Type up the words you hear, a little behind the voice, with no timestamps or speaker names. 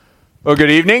Well,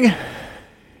 good evening.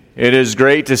 It is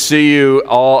great to see you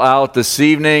all out this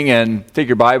evening, and take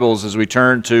your Bibles as we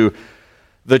turn to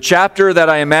the chapter that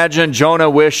I imagine Jonah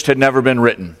wished had never been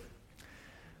written.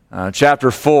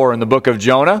 Chapter 4 in the book of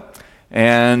Jonah,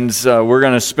 and we're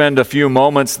going to spend a few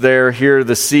moments there here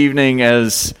this evening.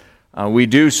 As we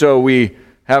do so, we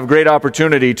have great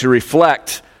opportunity to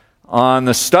reflect on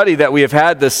the study that we have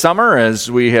had this summer, as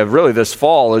we have really this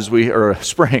fall, or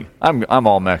spring. I'm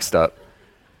all mixed up.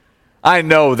 I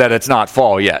know that it's not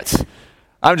fall yet.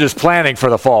 I'm just planning for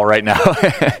the fall right now.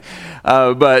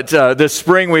 But this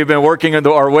spring we've been working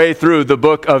our way through the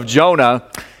book of Jonah.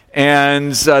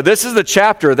 And this is the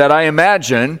chapter that I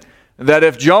imagine that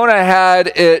if Jonah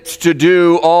had it to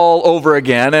do all over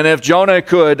again, and if Jonah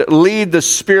could lead the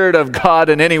Spirit of God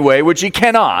in any way, which he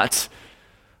cannot,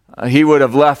 he would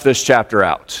have left this chapter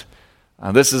out.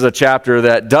 This is a chapter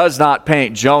that does not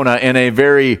paint Jonah in a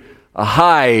very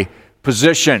high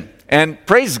position. And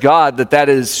praise God that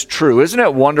is true. Isn't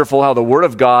it wonderful how the Word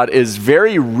of God is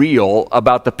very real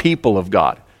about the people of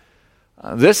God?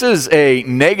 This is a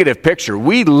negative picture.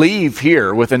 We leave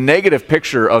here with a negative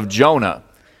picture of Jonah.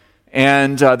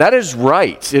 And that is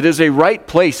right. It is a right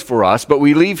place for us, but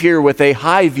we leave here with a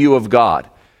high view of God.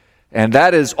 And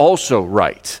that is also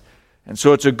right. And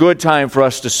so it's a good time for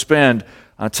us to spend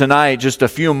tonight just a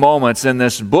few moments in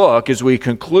this book as we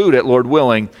conclude it, Lord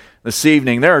willing, this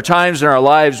evening. There are times in our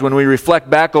lives when we reflect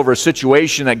back over a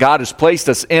situation that God has placed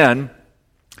us in,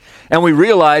 and we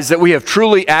realize that we have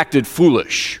truly acted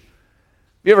foolish. Have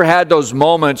you ever had those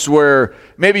moments where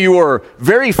maybe you were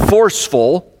very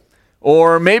forceful,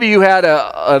 or maybe you had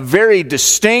a very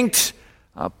distinct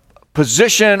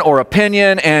position or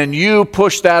opinion, and you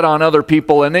pushed that on other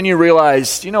people, and then you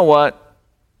realized, you know what?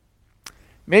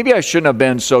 Maybe I shouldn't have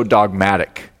been so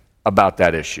dogmatic about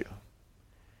that issue.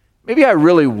 Maybe I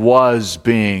really was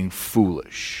being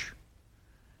foolish.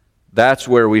 That's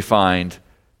where we find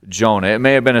Jonah. It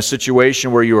may have been a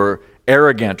situation where you were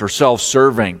arrogant or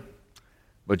self-serving,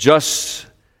 but just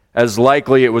as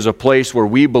likely it was a place where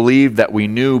we believed that we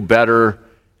knew better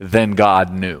than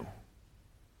God knew.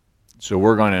 So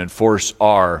we're going to enforce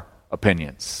our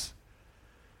opinions.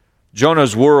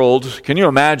 Jonah's world, can you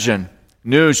imagine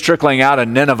news trickling out of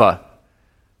Nineveh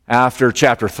after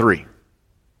chapter 3?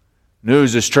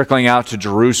 News is trickling out to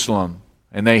Jerusalem,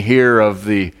 and they hear of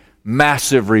the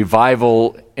massive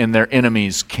revival in their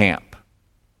enemy's camp.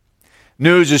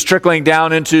 News is trickling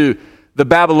down into the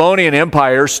Babylonian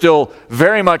Empire, still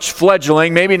very much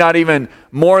fledgling, maybe not even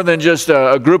more than just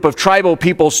a group of tribal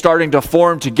people starting to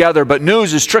form together, but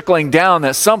news is trickling down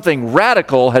that something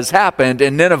radical has happened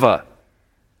in Nineveh.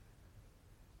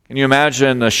 Can you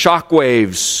imagine the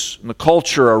shockwaves and the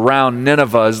culture around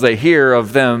Nineveh as they hear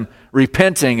of them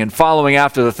repenting and following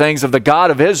after the things of the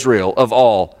God of Israel of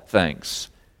all things?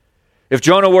 If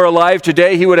Jonah were alive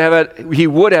today, he would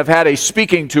have had a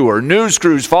speaking tour, news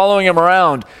crews following him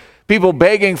around, people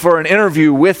begging for an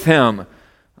interview with him,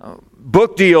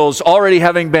 book deals already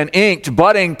having been inked,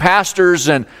 budding pastors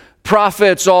and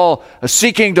prophets all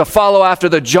seeking to follow after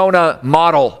the Jonah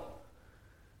model.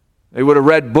 They would have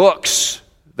read books.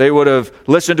 They would have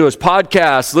listened to his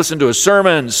podcasts, listened to his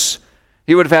sermons.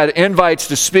 He would have had invites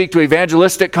to speak to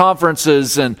evangelistic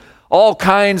conferences, and all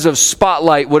kinds of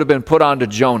spotlight would have been put onto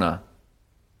Jonah.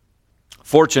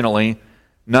 Fortunately,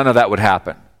 none of that would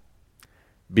happen.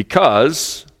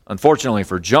 Because, unfortunately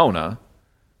for Jonah,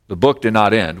 the book did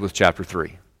not end with chapter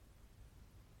 3.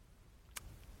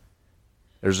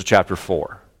 There's a chapter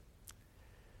 4.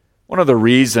 One of the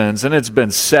reasons, and it's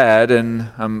been said, and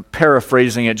I'm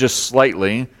paraphrasing it just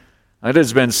slightly, it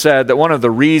has been said that one of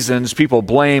the reasons people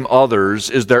blame others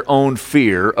is their own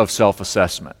fear of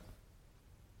self-assessment.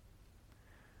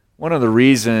 One of the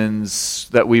reasons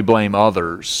that we blame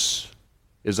others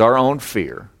is our own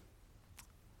fear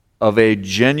of a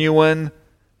genuine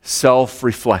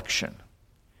self-reflection.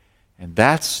 And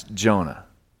that's Jonah.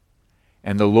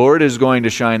 And the Lord is going to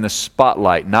shine the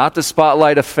spotlight, not the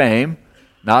spotlight of fame,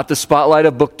 not the spotlight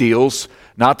of book deals,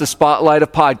 not the spotlight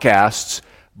of podcasts,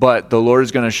 but the Lord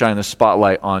is going to shine the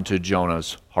spotlight onto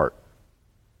Jonah's heart.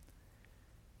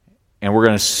 And we're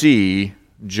going to see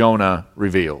Jonah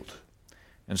revealed.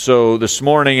 And so this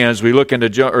evening as we look into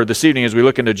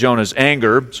Jonah's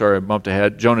anger,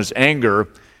 Jonah's anger,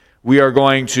 we are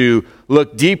going to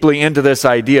look deeply into this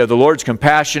idea. The Lord's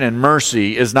compassion and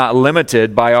mercy is not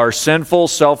limited by our sinful,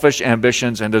 selfish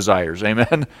ambitions and desires.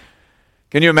 Amen?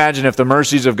 Can you imagine if the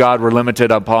mercies of God were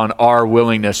limited upon our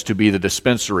willingness to be the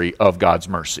dispensary of God's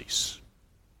mercies?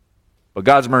 But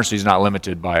God's mercy is not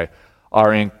limited by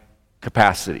our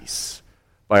incapacities,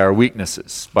 by our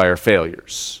weaknesses, by our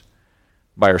failures,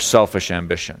 by our selfish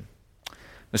ambition.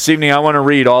 This evening I want to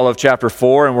read all of chapter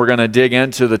 4, and we're going to dig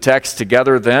into the text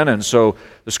together then. And so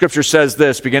the scripture says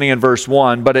this, beginning in verse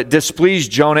 1, "But it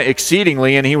displeased Jonah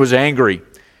exceedingly, and he was angry.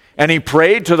 And he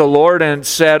prayed to the Lord and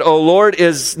said, O Lord,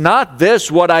 is not this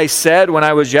what I said when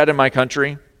I was yet in my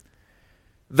country?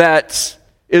 That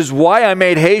is why I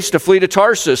made haste to flee to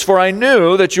Tarsus, for I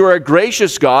knew that you are a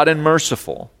gracious God and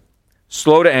merciful,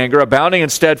 slow to anger, abounding in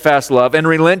steadfast love, and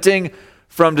relenting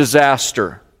from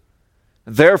disaster.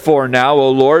 Therefore now,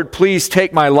 O Lord, please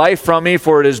take my life from me,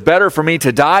 for it is better for me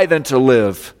to die than to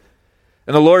live.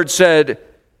 And the Lord said,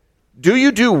 Do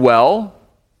you do well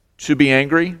to be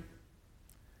angry?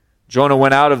 Jonah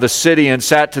went out of the city and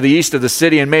sat to the east of the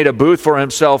city and made a booth for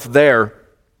himself there.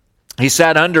 He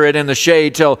sat under it in the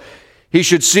shade till he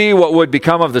should see what would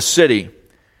become of the city.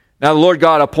 Now the Lord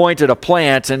God appointed a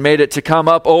plant and made it to come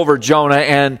up over Jonah,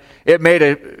 and it made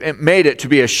it to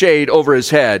be a shade over his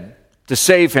head, to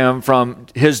save him from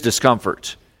his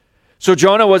discomfort. So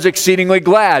Jonah was exceedingly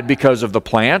glad because of the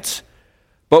plant.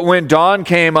 But when dawn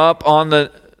came up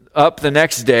the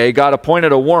next day, God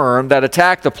appointed a worm that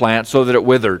attacked the plant so that it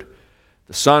withered. When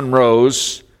the sun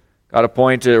rose, God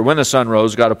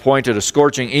appointed a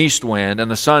scorching east wind, and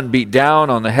the sun beat down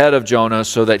on the head of Jonah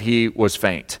so that he was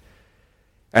faint.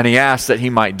 And he asked that he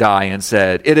might die and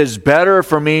said, It is better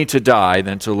for me to die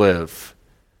than to live.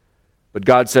 But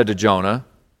God said to Jonah,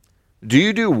 Do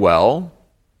you do well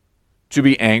to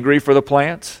be angry for the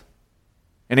plant?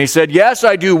 And he said, Yes,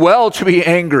 I do well to be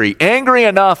angry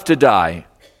enough to die.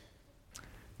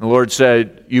 And the Lord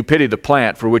said, You pitied the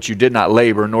plant for which you did not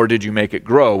labor, nor did you make it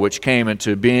grow, which came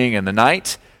into being in the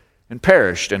night and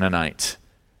perished in a night.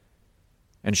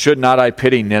 And should not I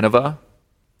pity Nineveh,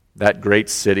 that great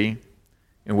city,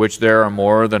 in which there are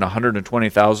more than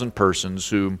 120,000 persons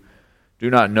who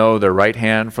do not know their right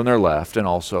hand from their left, and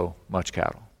also much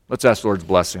cattle? Let's ask the Lord's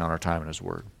blessing on our time in His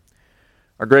Word.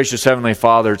 Our gracious Heavenly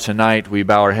Father, tonight we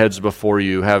bow our heads before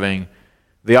You, having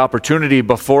the opportunity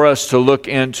before us to look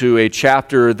into a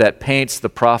chapter that paints the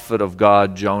prophet of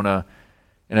God, Jonah,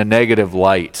 in a negative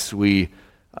light. We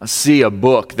see a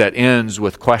book that ends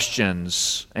with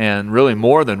questions, and really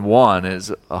more than one,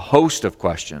 is a host of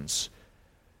questions.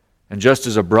 And just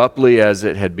as abruptly as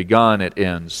it had begun, it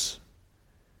ends.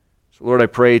 So Lord, I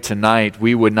pray tonight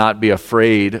we would not be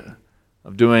afraid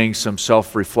of doing some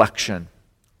self-reflection,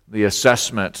 the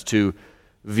assessment to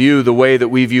view the way that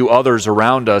we view others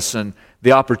around us and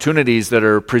the opportunities that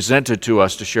are presented to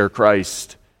us to share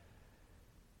Christ.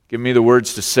 Give me the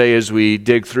words to say as we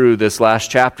dig through this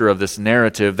last chapter of this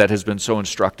narrative that has been so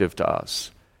instructive to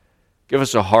us. Give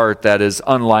us a heart that is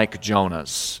unlike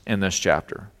Jonah's in this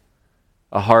chapter,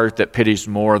 a heart that pities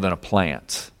more than a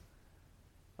plant,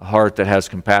 a heart that has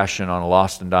compassion on a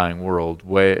lost and dying world,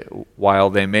 while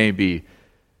they may be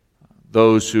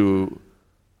those who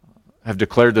have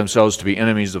declared themselves to be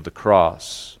enemies of the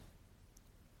cross.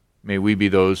 May we be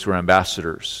those who are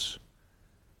ambassadors,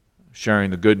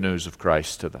 sharing the good news of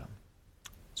Christ to them.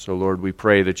 So, Lord, we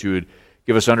pray that You would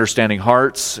give us understanding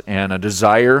hearts and a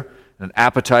desire and an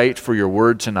appetite for Your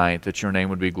word tonight, that Your name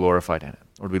would be glorified in it.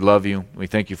 Lord, we love You. We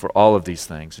thank You for all of these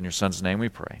things. In Your Son's name we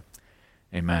pray.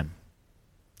 Amen.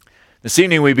 This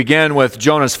evening we begin with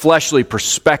Jonah's fleshly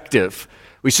perspective.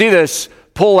 We see this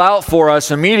pull out for us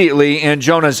immediately in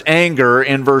Jonah's anger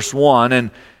in verse 1.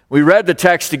 And we read the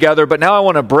text together, but now I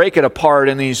want to break it apart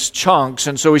in these chunks.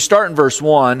 And so we start in verse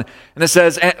 1, and it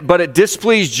says, But it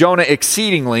displeased Jonah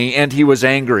exceedingly, and he was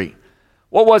angry.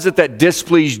 What was it that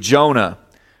displeased Jonah?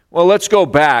 Well, let's go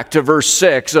back to verse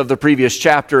 6 of the previous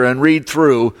chapter and read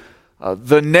through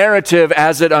the narrative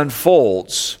as it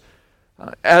unfolds.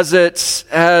 As it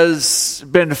has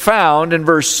been found in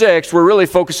verse 6, we're really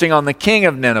focusing on the king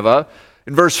of Nineveh.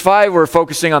 In verse 5, we're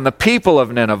focusing on the people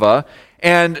of Nineveh.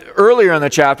 And earlier in the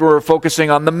chapter, we're focusing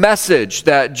on the message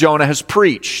that Jonah has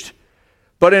preached.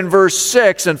 But in verse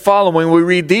 6 and following, we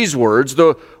read these words,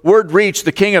 The word reached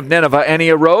the king of Nineveh, and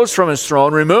he arose from his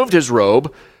throne, removed his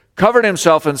robe, covered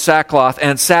himself in sackcloth,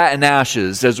 and sat in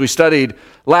ashes. As we studied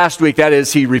last week, that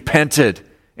is, he repented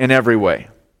in every way.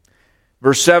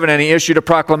 Verse 7, And he issued a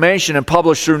proclamation and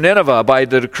published through Nineveh by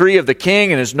the decree of the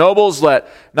king and his nobles, Let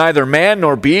neither man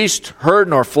nor beast, herd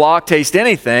nor flock taste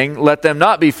anything, let them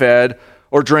not be fed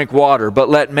or drink water, but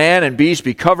let man and beast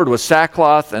be covered with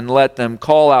sackcloth, and let them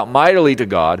call out mightily to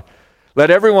God. Let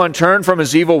everyone turn from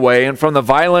his evil way and from the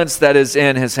violence that is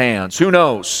in his hands. Who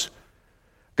knows?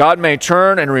 God may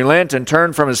turn and relent and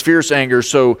turn from His fierce anger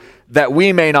so that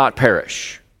we may not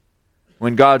perish.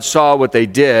 When God saw what they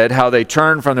did, how they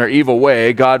turned from their evil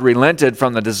way, God relented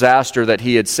from the disaster that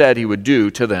He had said He would do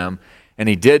to them, and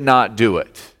He did not do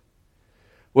it.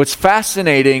 What's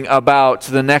fascinating about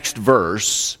the next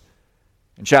verse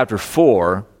in chapter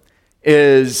 4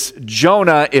 is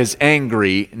Jonah is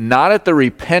angry not at the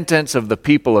repentance of the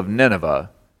people of Nineveh,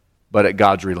 but at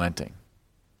God's relenting.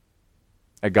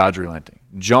 At God's relenting.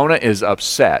 Jonah is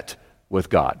upset with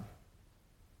God.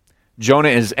 Jonah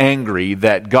is angry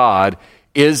that God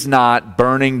is not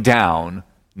burning down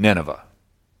Nineveh.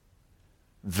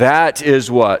 That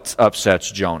is what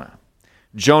upsets Jonah.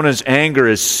 Jonah's anger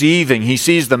is seething. He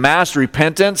sees the mass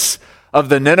repentance of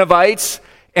the Ninevites,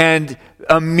 and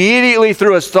immediately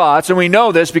through his thoughts, and we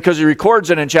know this because he records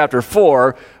it in chapter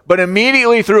 4, but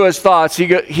immediately through his thoughts,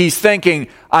 he's thinking,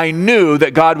 I knew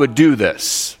that God would do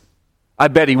this. I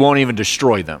bet he won't even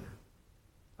destroy them.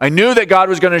 I knew that God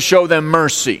was going to show them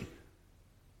mercy.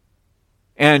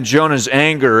 And Jonah's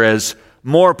anger, as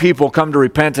more people come to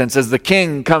repentance, as the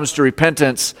king comes to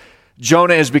repentance,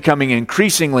 Jonah is becoming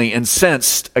increasingly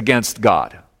incensed against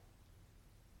God.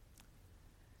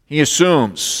 He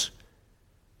assumes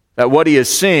that what he is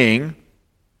seeing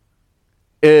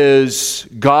is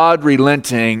God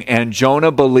relenting, and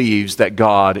Jonah believes that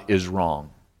God is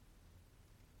wrong.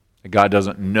 That God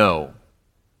doesn't know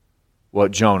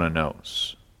what Jonah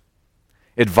knows.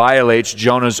 It violates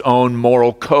Jonah's own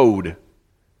moral code.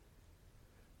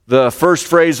 The first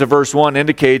phrase of verse 1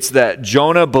 indicates that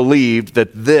Jonah believed that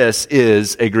this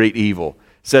is a great evil.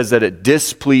 It says that it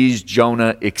displeased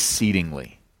Jonah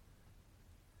exceedingly.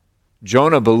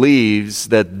 Jonah believes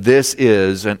that this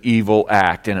is an evil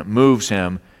act, and it moves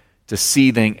him to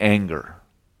seething anger.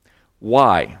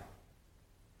 Why?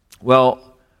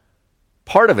 Well,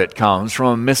 part of it comes from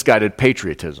a misguided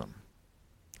patriotism.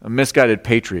 A misguided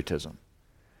patriotism.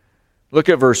 Look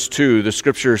at verse 2. The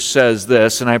scripture says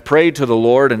this, and I prayed to the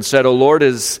Lord and said, O Lord,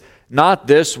 is not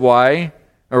this why,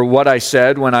 or what I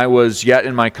said when I was yet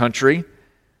in my country?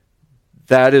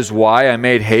 That is why I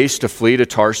made haste to flee to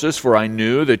Tarsus, for I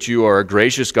knew that you are a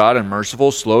gracious God and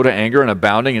merciful, slow to anger and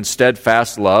abounding in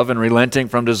steadfast love and relenting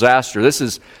from disaster. This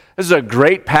is a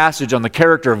great passage on the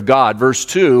character of God. Verse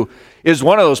 2 is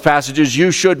one of those passages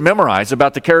you should memorize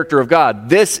about the character of God.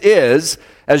 This is,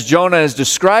 as Jonah is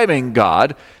describing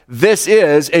God, this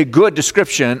is a good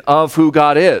description of who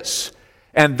God is.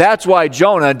 And that's why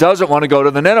Jonah doesn't want to go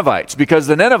to the Ninevites, because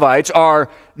the Ninevites are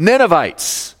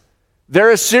Ninevites.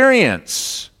 They're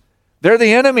Assyrians. They're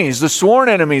the enemies, the sworn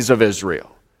enemies of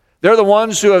Israel. They're the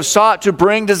ones who have sought to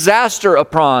bring disaster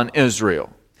upon Israel.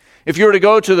 If you were to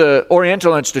go to the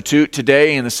Oriental Institute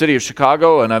today in the city of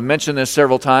Chicago, and I've mentioned this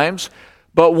several times,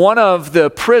 but one of the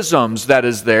prisms that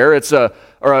is there, it's an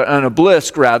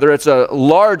obelisk rather, it's a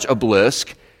large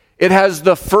obelisk. It has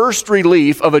the first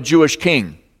relief of a Jewish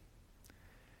king.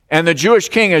 And the Jewish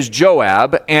king is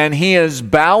Joab, and he is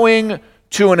bowing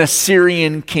to an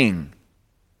Assyrian king.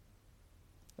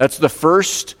 That's the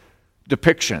first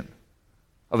depiction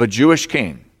of a Jewish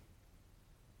king.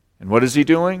 And what is he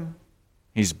doing?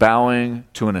 He's bowing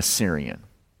to an Assyrian.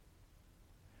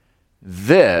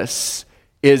 This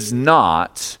is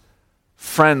not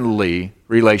friendly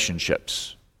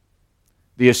relationships.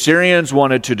 The Assyrians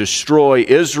wanted to destroy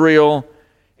Israel,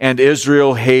 and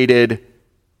Israel hated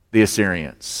the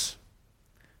Assyrians.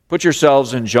 Put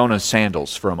yourselves in Jonah's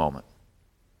sandals for a moment.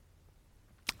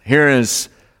 Here is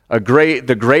the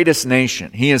greatest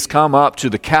nation. He has come up to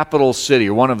the capital city,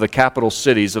 or one of the capital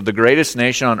cities of the greatest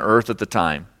nation on earth at the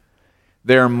time.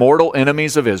 They are mortal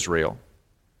enemies of Israel,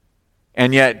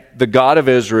 and yet the God of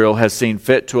Israel has seen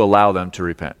fit to allow them to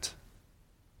repent.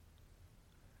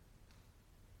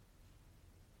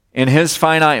 In his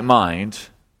finite mind,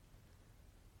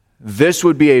 this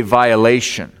would be a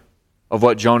violation of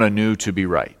what Jonah knew to be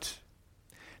right.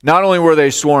 Not only were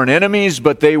they sworn enemies,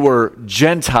 but they were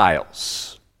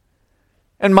Gentiles.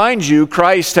 And mind you,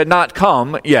 Christ had not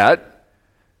come yet.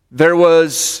 There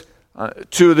was,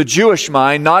 to the Jewish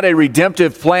mind, not a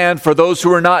redemptive plan for those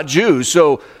who are not Jews.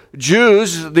 So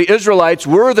Jews, the Israelites,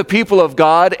 were the people of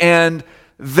God, and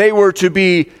they were to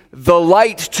be the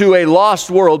light to a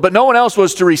lost world. But no one else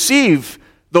was to receive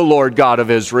the Lord God of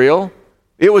Israel.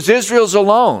 It was Israel's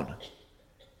alone,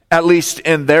 at least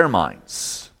in their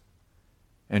minds.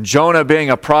 And Jonah, being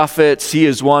a prophet, he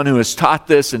is one who has taught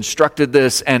this, instructed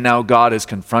this, and now God is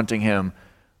confronting him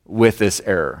with this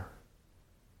error.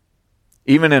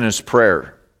 Even in his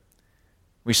prayer,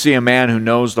 we see a man who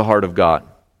knows the heart of God.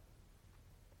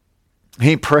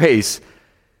 He prays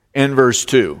in verse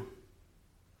 2,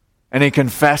 and he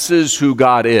confesses who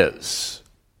God is.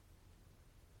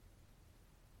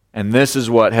 And this is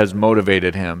what has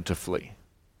motivated him to flee.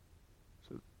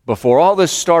 Before all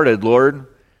this started, Lord,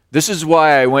 this is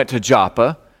why I went to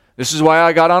Joppa. This is why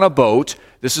I got on a boat.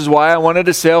 This is why I wanted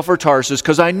to sail for Tarsus,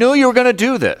 because I knew you were going to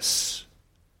do this.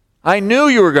 I knew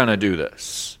you were going to do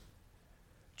this.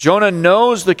 Jonah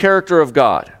knows the character of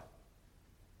God.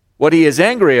 What he is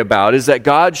angry about is that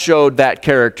God showed that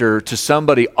character to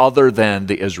somebody other than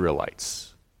the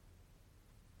Israelites.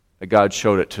 That God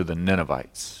showed it to the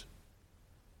Ninevites.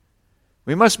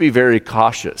 We must be very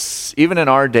cautious, even in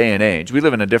our day and age. We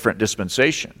live in a different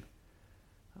dispensation.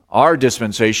 Our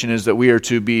dispensation is that we are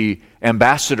to be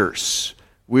ambassadors.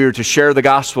 We are to share the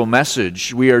gospel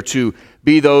message. We are to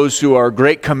be those who are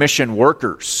Great Commission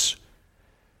workers.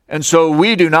 And so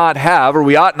we do not have, or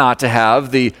we ought not to have,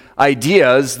 the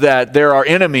ideas that there are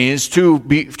enemies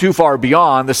too far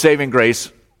beyond the saving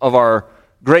grace of our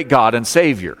great God and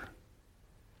Savior.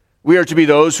 We are to be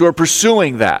those who are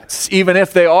pursuing that, even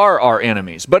if they are our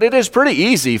enemies. But it is pretty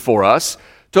easy for us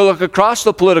to look across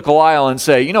the political aisle and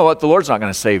say, you know what, the Lord's not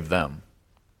going to save them.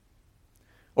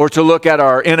 Or to look at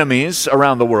our enemies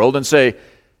around the world and say,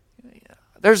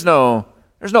 there's no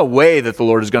way that the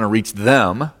Lord is going to reach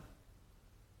them.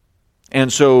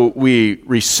 And so we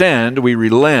rescind, we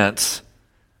relent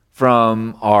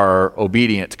from our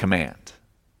obedient command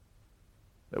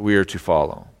that we are to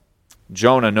follow.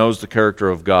 Jonah knows the character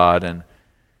of God, and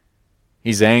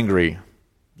he's angry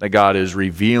that God is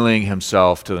revealing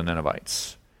himself to the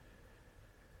Ninevites.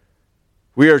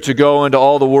 We are to go into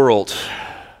all the world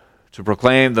to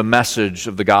proclaim the message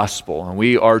of the gospel, and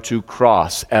we are to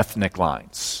cross ethnic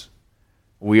lines.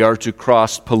 We are to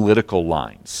cross political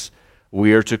lines.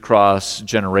 We are to cross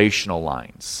generational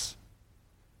lines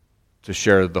to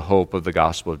share the hope of the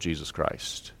gospel of Jesus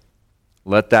Christ.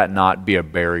 Let that not be a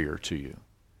barrier to you.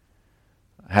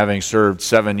 Having served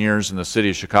 7 years in the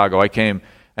city of Chicago, I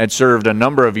had served a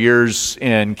number of years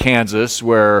in Kansas,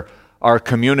 where our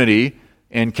community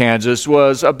in Kansas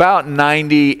was about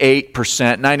 98%,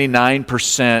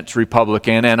 99%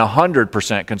 Republican and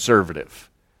 100% conservative.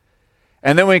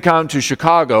 And then we come to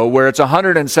Chicago, where it's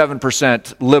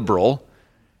 107% liberal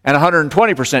and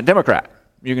 120% Democrat.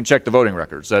 You can check the voting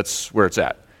records. That's where it's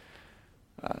at.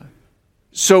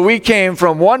 So we came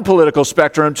from one political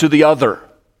spectrum to the other.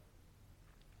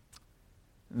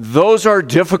 Those are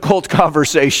difficult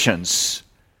conversations,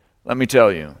 let me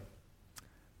tell you.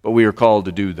 But we are called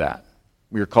to do that.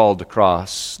 We are called to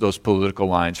cross those political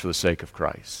lines for the sake of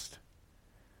Christ.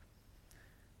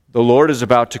 The Lord is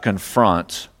about to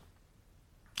confront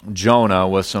Jonah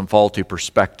with some faulty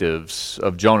perspectives,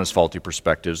 of Jonah's faulty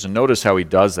perspectives. And notice how he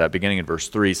does that, beginning in verse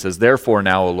 3. He says, "Therefore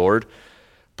now, O Lord,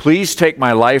 please take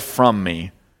my life from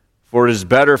me, for it is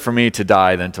better for me to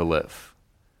die than to live."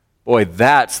 Boy,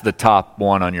 that's the top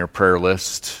one on your prayer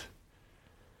list.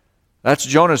 That's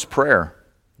Jonah's prayer,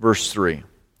 verse 3.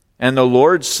 "And the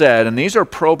Lord said," and these are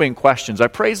probing questions. I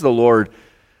praise the Lord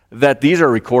that these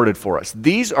are recorded for us.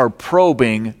 These are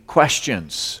probing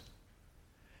questions.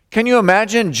 Can you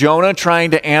imagine Jonah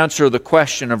trying to answer the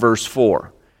question of verse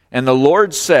 4? "And the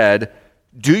Lord said,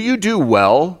 do you do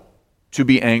well to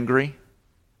be angry?"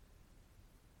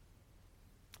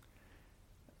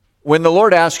 When the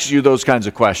Lord asks you those kinds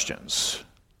of questions,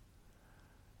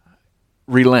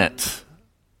 relent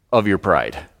of your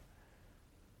pride.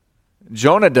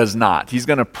 Jonah does not. He's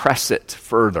going to press it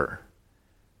further.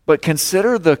 But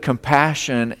consider the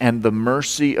compassion and the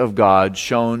mercy of God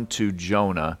shown to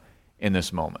Jonah in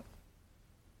this moment.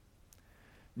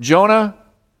 Jonah,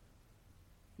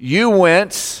 you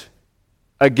went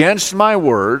against my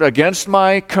word, against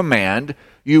my command.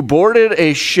 You boarded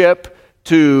a ship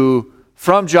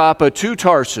from Joppa to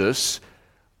Tarsus.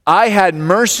 I had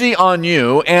mercy on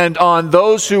you and on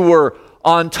those who were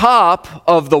on top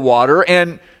of the water,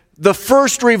 and the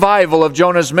first revival of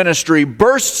Jonah's ministry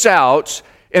bursts out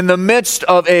in the midst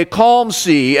of a calm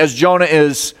sea as Jonah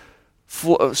is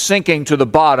sinking to the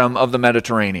bottom of the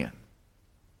Mediterranean.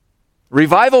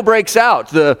 Revival breaks out.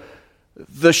 The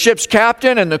ship's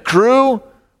captain and the crew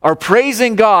are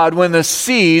praising God when the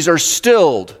seas are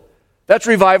stilled. That's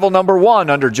revival number 1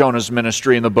 under Jonah's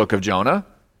ministry in the book of Jonah.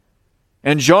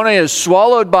 And Jonah is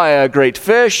swallowed by a great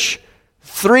fish.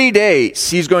 3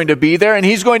 days he's going to be there, and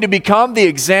he's going to become the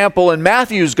example in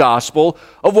Matthew's gospel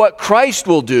of what Christ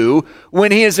will do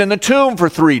when he is in the tomb for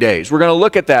 3 days. We're going to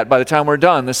look at that by the time we're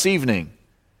done this evening.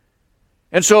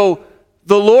 And so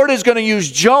the Lord is going to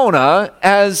use Jonah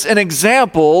as an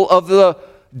example of the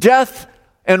death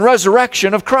and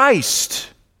resurrection of Christ.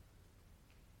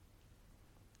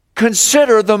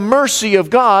 Consider the mercy of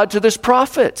God to this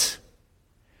prophet.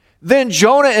 Then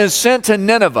Jonah is sent to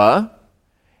Nineveh,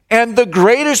 and the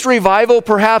greatest revival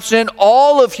perhaps in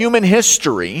all of human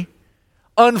history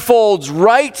unfolds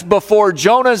right before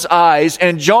Jonah's eyes,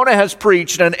 and Jonah has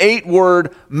preached an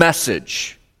 8-word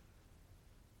message.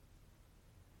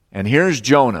 And here's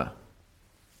Jonah.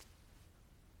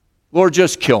 "Lord,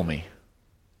 just kill me.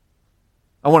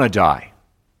 I want to die."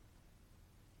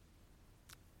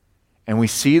 And we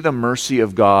see the mercy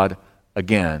of God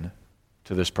again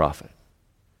to this prophet.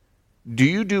 Do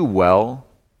you do well,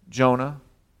 Jonah,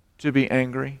 to be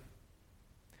angry?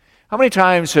 How many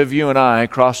times have you and I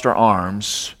crossed our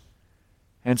arms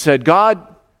and said,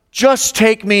 God, just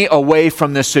take me away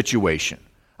from this situation.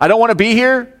 I don't want to be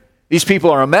here. These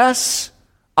people are a mess.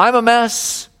 I'm a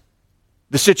mess.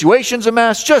 The situation's a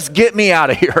mess. Just get me out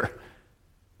of here. Have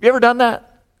you ever done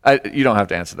that? You don't have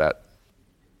to answer that.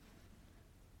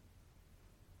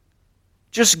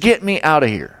 Just get me out of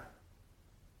here.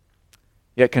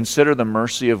 Yet consider the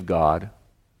mercy of God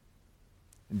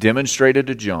demonstrated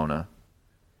to Jonah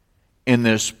in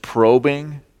this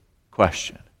probing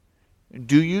question.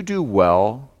 Do you do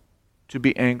well to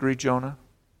be angry, Jonah?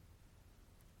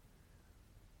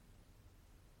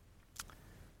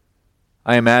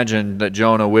 I imagine that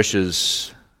Jonah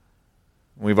wishes,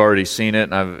 we've already seen it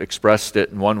and I've expressed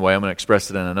it in one way, I'm going to express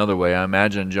it in another way. I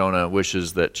imagine Jonah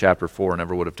wishes that chapter 4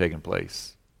 never would have taken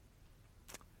place.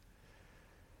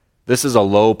 This is a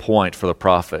low point for the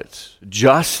prophet,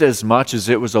 just as much as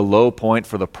it was a low point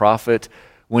for the prophet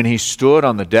when he stood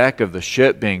on the deck of the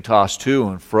ship being tossed to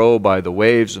and fro by the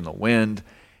waves and the wind,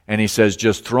 and he says,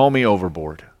 just throw me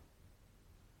overboard.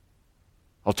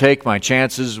 I'll take my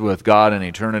chances with God in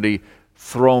eternity.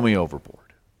 Throw me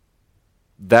overboard.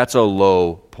 That's a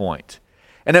low point.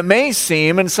 And it may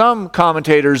seem, and some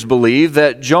commentators believe,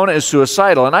 that Jonah is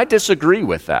suicidal, and I disagree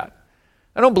with that.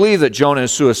 I don't believe that Jonah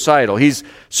is suicidal. He's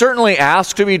certainly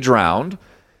asked to be drowned.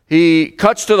 He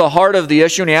cuts to the heart of the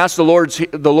issue, and he asks the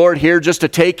Lord here just to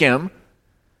take him.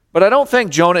 But I don't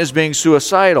think Jonah is being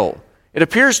suicidal. It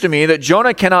appears to me that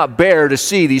Jonah cannot bear to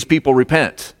see these people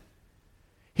repent.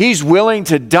 He's willing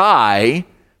to die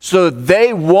so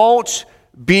they won't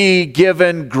be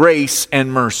given grace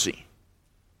and mercy.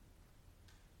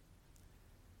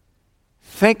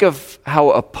 Think of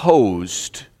how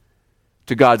opposed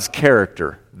to God's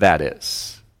character that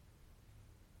is.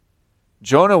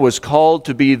 Jonah was called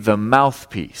to be the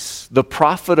mouthpiece, the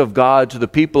prophet of God to the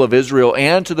people of Israel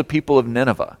and to the people of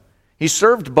Nineveh. He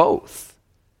served both.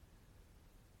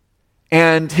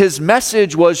 And his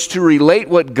message was to relate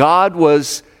what God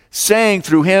was saying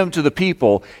through him to the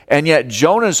people, and yet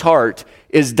Jonah's heart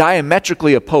is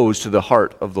diametrically opposed to the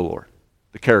heart of the Lord,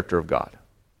 the character of God.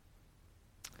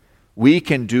 We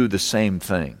can do the same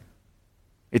thing.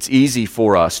 It's easy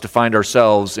for us to find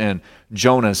ourselves in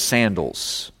Jonah's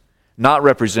sandals, not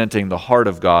representing the heart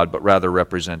of God, but rather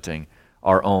representing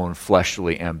our own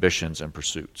fleshly ambitions and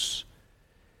pursuits.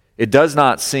 It does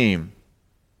not seem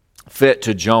fit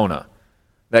to Jonah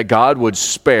that God would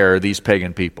spare these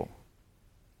pagan people.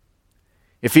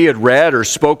 If he had read or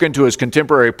spoken to his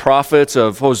contemporary prophets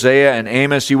of Hosea and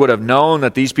Amos, he would have known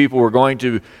that these people were going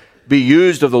to be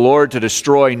used of the Lord to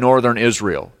destroy northern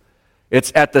Israel.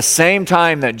 It's at the same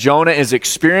time that Jonah is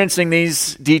experiencing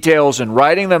these details and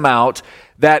writing them out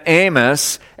that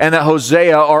Amos and that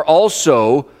Hosea are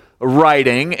also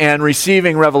writing and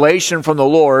receiving revelation from the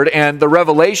Lord. And the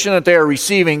revelation that they are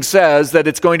receiving says that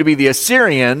it's going to be the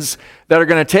Assyrians that are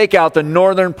going to take out the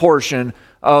northern portion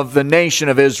of the nation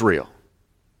of Israel.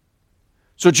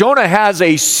 So Jonah has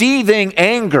a seething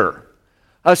anger,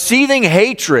 a seething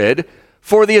hatred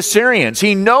for the Assyrians.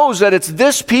 He knows that it's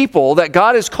this people that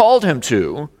God has called him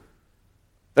to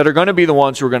that are going to be the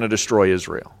ones who are going to destroy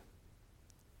Israel.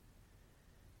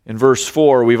 In verse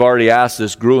 4, we've already asked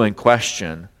this grueling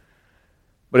question.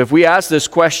 But if we ask this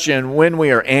question when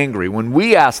we are angry, when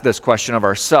we ask this question of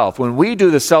ourselves, when we do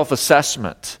the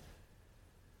self-assessment,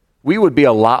 we would be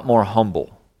a lot more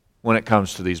humble when it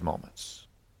comes to these moments.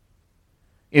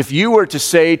 If you were to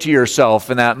say to yourself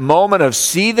in that moment of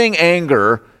seething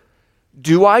anger,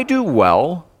 do I do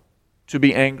well to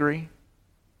be angry?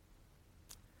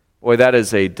 Boy, that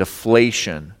is a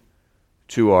deflation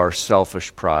to our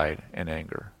selfish pride and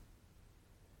anger.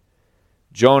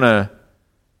 Jonah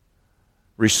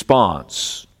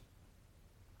responds.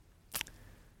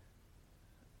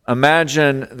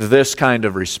 Imagine this kind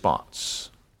of response.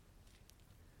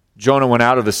 Jonah went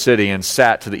out of the city and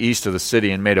sat to the east of the city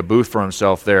and made a booth for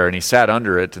himself there, and he sat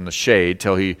under it in the shade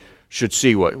till he should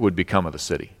see what would become of the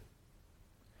city.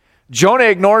 Jonah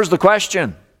ignores the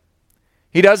question.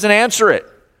 He doesn't answer it.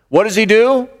 What does he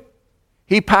do?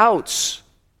 He pouts.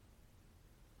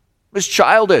 It's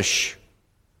childish.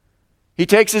 He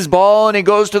takes his ball and he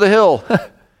goes to the hill.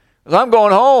 I'm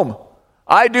going home.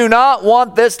 I do not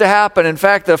want this to happen. In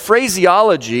fact, the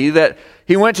phraseology that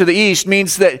he went to the east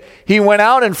means that he went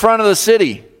out in front of the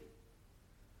city.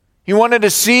 He wanted to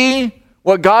see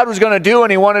what God was going to do,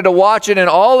 and he wanted to watch it in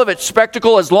all of its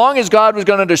spectacle as long as God was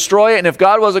going to destroy it, and if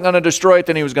God wasn't going to destroy it,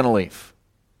 then he was going to leave.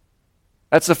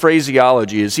 That's the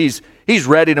phraseology, is he's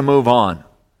ready to move on.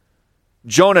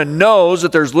 Jonah knows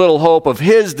that there's little hope of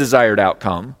his desired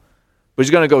outcome, but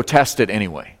he's going to go test it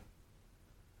anyway.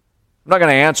 I'm not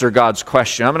going to answer God's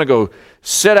question. I'm going to go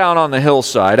sit out on the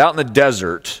hillside, out in the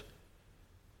desert,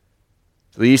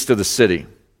 to the east of the city.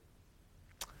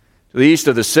 To the east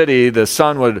of the city, the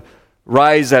sun would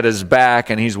rise at his back,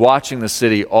 and he's watching the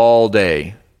city all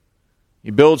day. He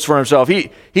builds for himself.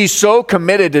 He's so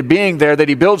committed to being there that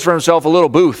he builds for himself a little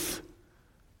booth,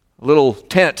 a little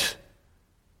tent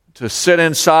to sit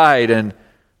inside and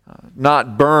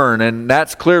not burn. And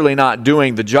that's clearly not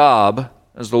doing the job,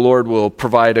 as the Lord will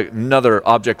provide another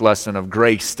object lesson of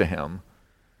grace to him.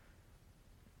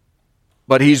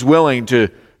 But he's willing to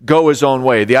go his own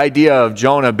way. The idea of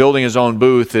Jonah building his own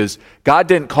booth is God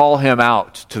didn't call him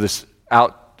out to this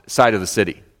outside of the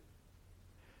city.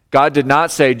 God did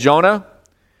not say, Jonah,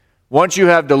 once you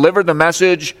have delivered the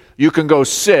message, you can go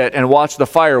sit and watch the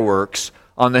fireworks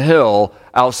on the hill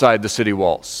outside the city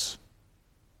walls.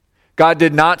 God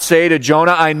did not say to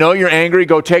Jonah, I know you're angry,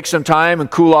 go take some time and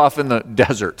cool off in the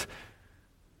desert.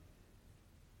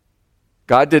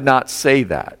 God did not say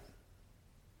that.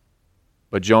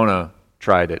 But Jonah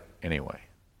tried it anyway.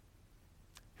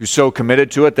 He was so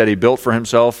committed to it that he built for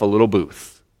himself a little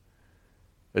booth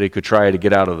that he could try to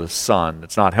get out of the sun.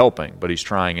 It's not helping, but he's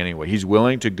trying anyway. He's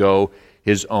willing to go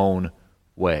his own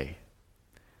way.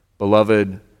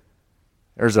 Beloved,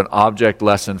 there's an object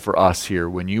lesson for us here.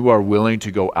 When you are willing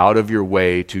to go out of your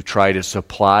way to try to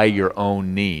supply your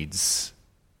own needs,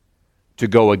 to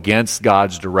go against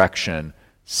God's direction,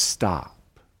 stop.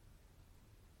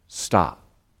 Stop.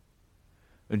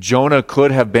 Jonah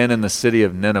could have been in the city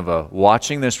of Nineveh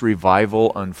watching this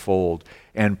revival unfold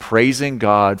and praising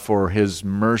God for his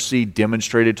mercy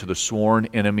demonstrated to the sworn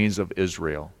enemies of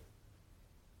Israel.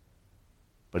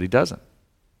 But he doesn't.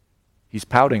 He's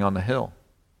pouting on the hill.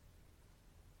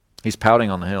 He's pouting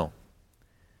on the hill.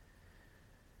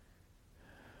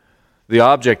 The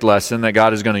object lesson that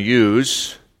God is going to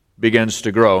use begins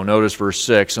to grow. Notice verse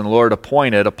 6, and the Lord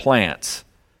appointed a plant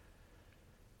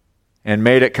and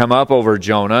made it come up over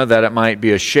Jonah that it might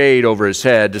be a shade over his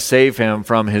head to save him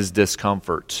from his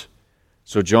discomfort.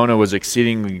 So Jonah was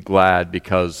exceedingly glad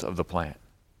because of the plant.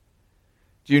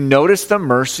 Do you notice the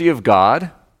mercy of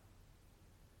God?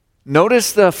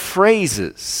 Notice the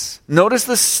phrases. Notice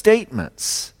the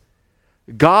statements.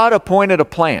 God appointed a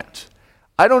plant.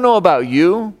 I don't know about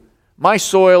you. My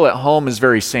soil at home is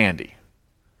very sandy.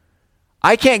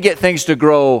 I can't get things to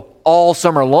grow all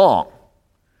summer long.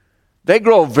 They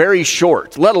grow very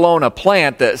short, let alone a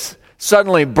plant that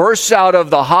suddenly bursts out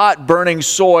of the hot, burning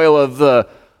soil of the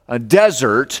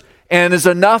desert and is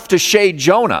enough to shade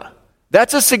Jonah.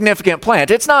 That's a significant plant.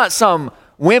 It's not some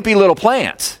wimpy little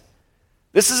plant.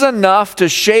 This is enough to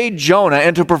shade Jonah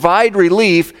and to provide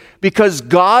relief because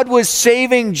God was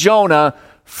saving Jonah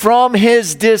from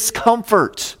his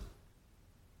discomfort.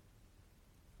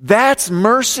 That's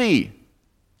mercy.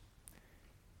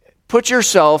 Put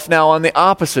yourself now on the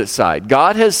opposite side.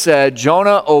 God has said,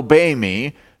 Jonah, obey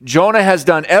me. Jonah has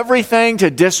done everything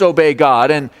to disobey God,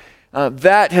 and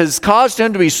that has caused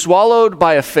him to be swallowed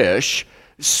by a fish,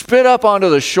 spit up onto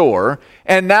the shore,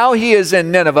 and now he is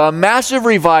in Nineveh, a massive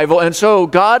revival, and so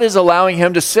God is allowing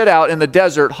him to sit out in the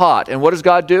desert hot. And what does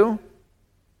God do?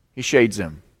 He shades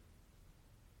him.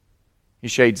 He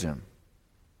shades him.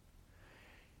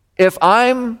 If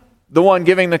I'm the one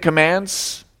giving the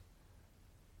commands,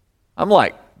 I'm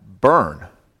like, burn.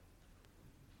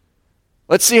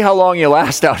 Let's see how long you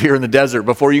last out here in the desert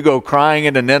before you go crying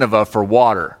into Nineveh for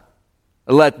water.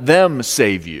 Let them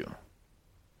save you.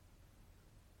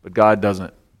 But God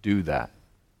doesn't do that.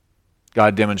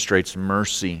 God demonstrates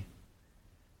mercy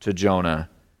to Jonah,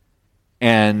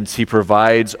 and he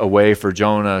provides a way for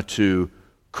Jonah to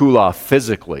cool off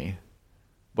physically,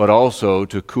 but also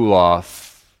to cool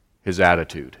off his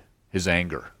attitude, his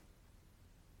anger.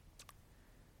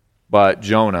 But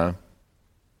Jonah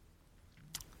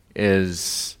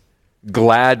is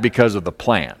glad because of the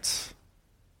plants,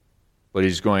 but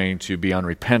he's going to be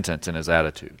unrepentant in his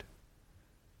attitude.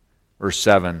 Verse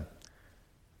 7,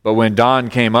 but when dawn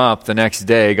came up the next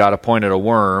day, God appointed a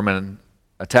worm and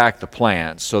attacked the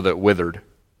plant so that it withered.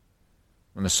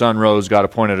 When the sun rose, God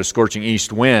appointed a scorching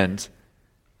east wind,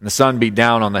 and the sun beat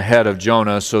down on the head of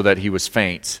Jonah so that he was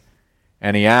faint.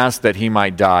 And he asked that he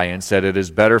might die and said, it is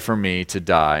better for me to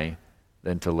die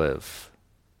than to live.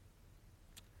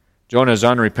 Jonah is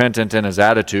unrepentant in his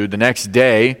attitude. The next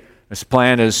day, this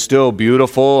plant is still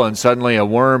beautiful, and suddenly a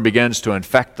worm begins to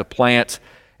infect the plant,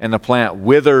 and the plant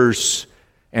withers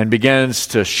and begins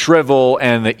to shrivel,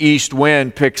 and the east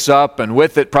wind picks up, and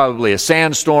with it probably a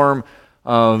sandstorm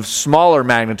of smaller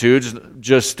magnitudes,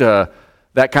 just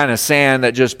that kind of sand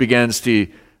that just begins to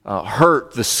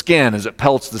hurt the skin as it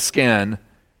pelts the skin,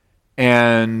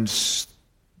 and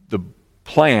the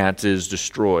plant is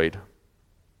destroyed.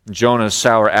 Jonah's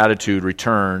sour attitude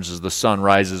returns as the sun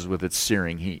rises with its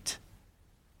searing heat.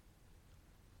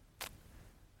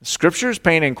 Scripture is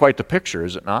painting quite the picture,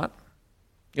 is it not?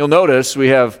 You'll notice we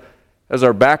have as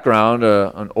our background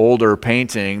an older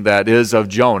painting that is of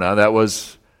Jonah. That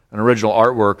was an original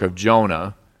artwork of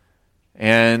Jonah.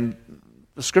 And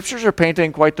the Scriptures are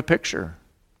painting quite the picture.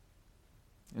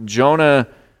 And Jonah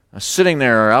sitting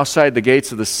there outside the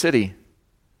gates of the city.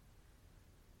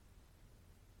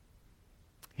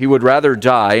 He would rather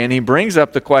die, and he brings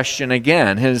up the question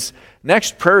again. His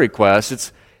next prayer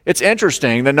request, it's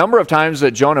interesting, the number of times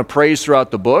that Jonah prays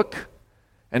throughout the book,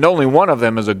 and only one of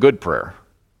them is a good prayer.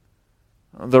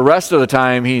 The rest of the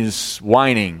time, he's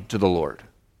whining to the Lord.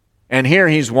 And here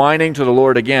he's whining to the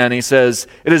Lord again. He says,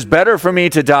 "It is better for me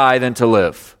to die than to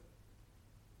live."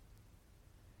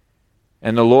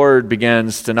 And the Lord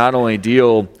begins to not only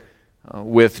deal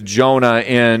with Jonah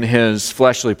in his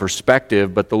fleshly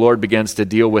perspective, but the Lord begins to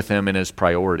deal with him in his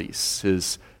priorities,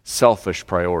 his selfish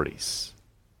priorities.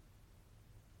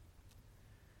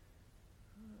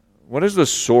 What is the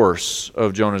source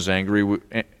of Jonah's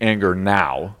anger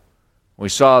now? We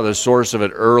saw the source of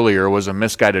it earlier was a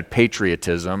misguided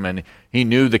patriotism, and he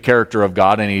knew the character of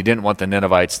God, and he didn't want the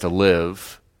Ninevites to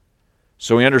live.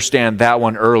 So we understand that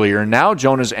one earlier. Now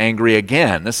Jonah's angry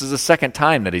again. This is the second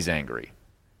time that he's angry.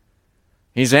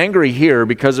 He's angry here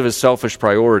because of his selfish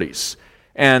priorities.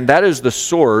 And that is the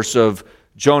source of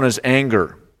Jonah's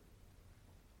anger.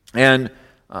 And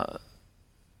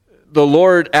the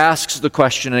Lord asks the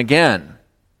question again.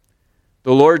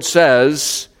 The Lord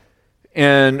says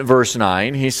in verse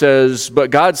 9, he says,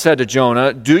 "But God said to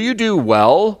Jonah, 'Do you do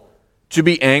well to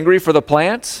be angry for the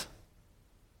plant?'"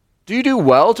 Do you do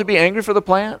well to be angry for the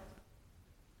plant?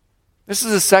 This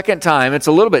is the second time. It's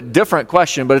a little bit different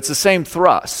question, but it's the same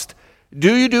thrust.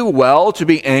 Do you do well to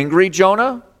be angry,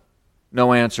 Jonah?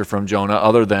 No answer from Jonah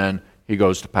other than he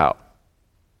goes to pout.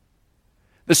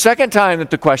 The second time that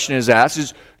the question is asked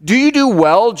is, do you do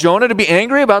well, Jonah, to be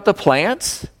angry about the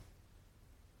plant?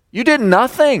 You did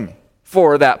nothing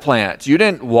for that plant. You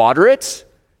didn't water it.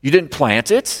 You didn't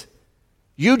plant it.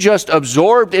 You just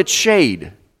absorbed its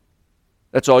shade.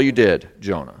 That's all you did,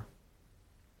 Jonah.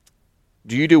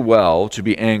 Do you do well to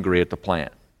be angry at the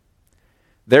plant?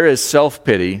 There is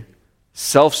self-pity,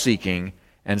 self-seeking,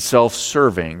 and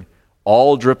self-serving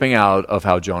all dripping out of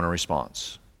how Jonah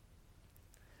responds.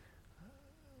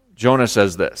 Jonah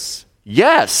says this,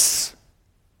 "Yes.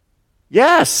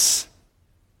 Yes."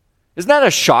 Isn't that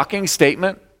a shocking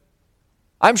statement?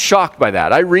 I'm shocked by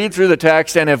that. I read through the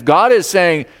text, and if God is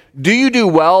saying, "Do you do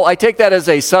well?" I take that as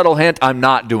a subtle hint, I'm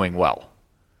not doing well.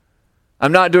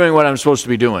 I'm not doing what I'm supposed to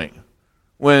be doing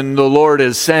when the Lord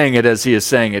is saying it as he is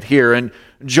saying it here. And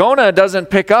Jonah doesn't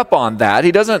pick up on that.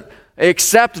 He doesn't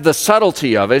accept the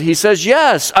subtlety of it. He says,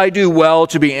 "Yes, I do well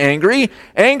to be angry,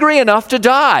 angry enough to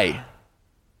die.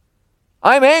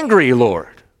 I'm angry,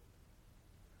 Lord."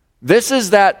 This is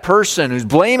that person who's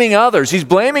blaming others. He's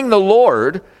blaming the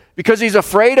Lord because he's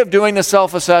afraid of doing the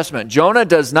self-assessment. Jonah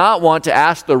does not want to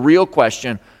ask the real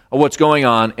question of what's going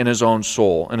on in his own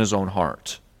soul, in his own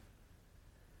heart.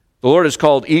 The Lord has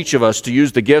called each of us to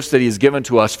use the gifts that he has given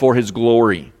to us for his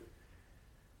glory.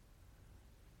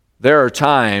 There are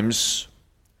times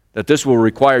that this will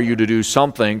require you to do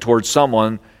something towards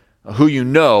someone who you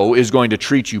know is going to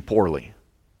treat you poorly.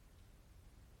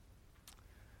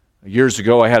 Years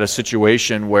ago, I had a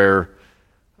situation where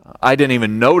I didn't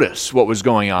even notice what was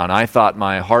going on. I thought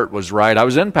my heart was right. I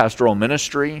was in pastoral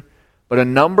ministry, but a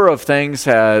number of things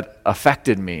had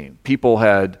affected me. People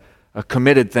had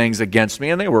committed things against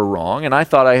me, and they were wrong, and I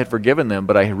thought I had forgiven them,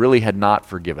 but I really had not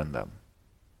forgiven them.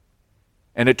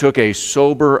 And it took a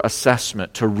sober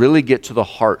assessment to really get to the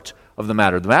heart of the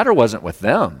matter. The matter wasn't with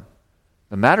them.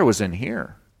 The matter was in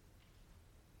here.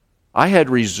 I had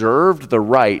reserved the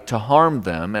right to harm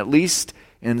them, at least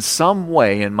in some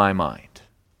way in my mind.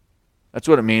 That's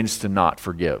what it means to not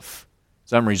forgive.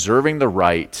 So I'm reserving the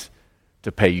right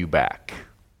to pay you back.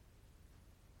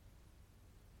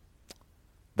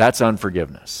 That's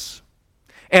unforgiveness.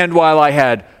 And while I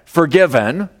had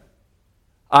forgiven,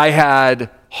 I had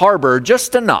harbored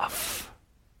just enough.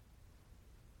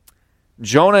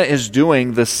 Jonah is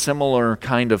doing the similar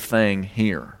kind of thing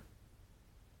here.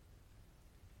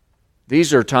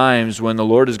 These are times when the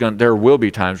Lord is going, there will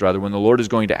be times rather, when the Lord is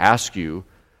going to ask you,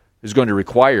 is going to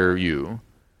require you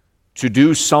to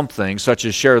do something such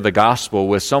as share the gospel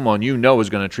with someone you know is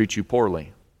going to treat you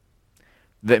poorly.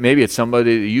 That maybe it's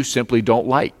somebody that you simply don't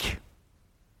like.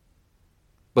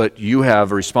 But you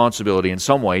have a responsibility in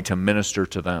some way to minister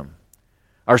to them.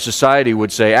 Our society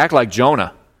would say, act like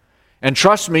Jonah. And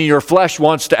trust me, your flesh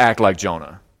wants to act like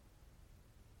Jonah.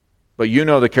 But you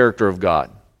know the character of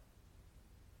God.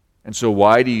 And so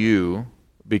why do you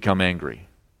become angry?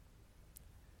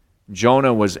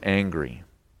 Jonah was angry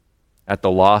at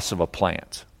the loss of a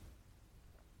plant.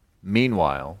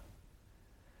 Meanwhile,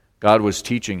 God was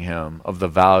teaching him of the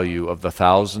value of the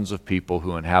thousands of people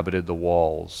who inhabited the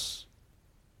walls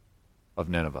of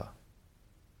Nineveh.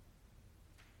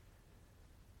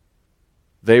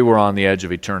 They were on the edge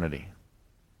of eternity.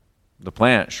 The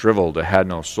plant shriveled. It had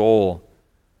no soul,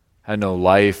 had no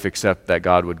life except that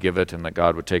God would give it and that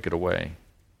God would take it away.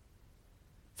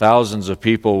 Thousands of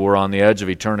people were on the edge of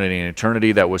eternity, an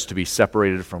eternity that was to be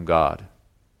separated from God.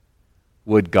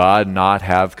 Would God not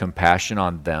have compassion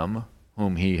on them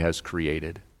whom He has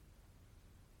created?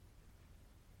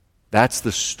 That's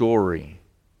the story.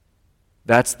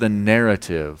 That's the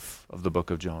narrative of the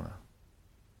book of Jonah.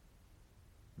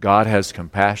 God has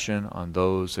compassion on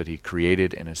those that He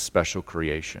created in His special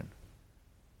creation,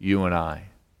 you and I,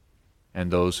 and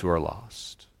those who are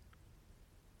lost.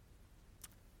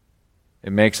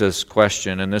 It makes us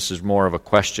question, and this is more of a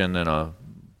question than a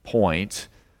point,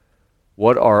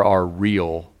 what are our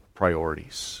real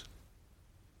priorities?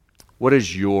 What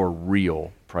is your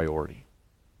real priority?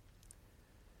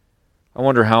 I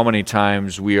wonder how many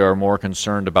times we are more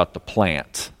concerned about the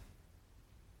plant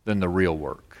than the real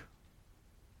work.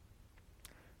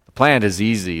 The plant is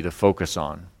easy to focus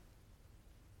on.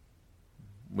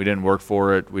 We didn't work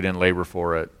for it. We didn't labor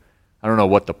for it. I don't know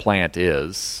what the plant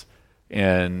is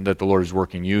and that the Lord is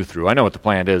working you through. I know what the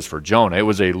plant is for Jonah. It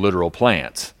was a literal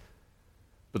plant.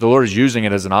 But the Lord is using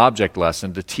it as an object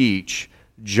lesson to teach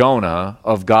Jonah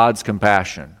of God's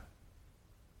compassion.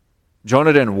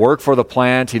 Jonah didn't work for the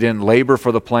plant. He didn't labor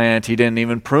for the plant. He didn't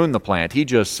even prune the plant. He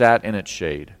just sat in its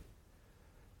shade.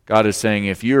 God is saying,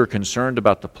 if you're concerned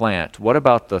about the plant, what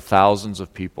about the thousands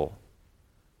of people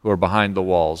who are behind the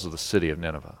walls of the city of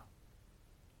Nineveh?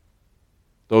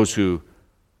 Those who,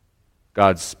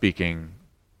 God's speaking,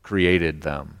 created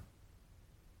them.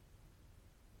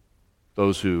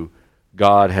 Those who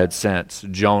God had sent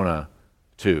Jonah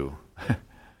to.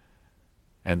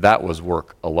 And that was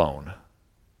work alone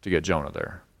to get Jonah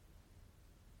there.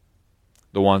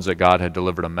 The ones that God had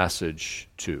delivered a message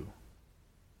to.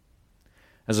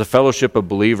 As a fellowship of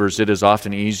believers, it is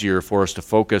often easier for us to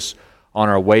focus on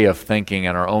our way of thinking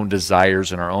and our own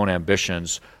desires and our own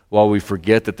ambitions while we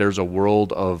forget that there's a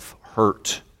world of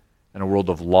hurt and a world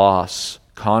of loss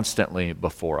constantly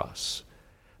before us.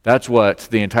 That's what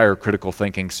the entire Critical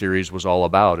Thinking series was all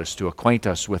about, is to acquaint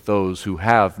us with those who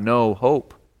have no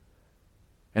hope.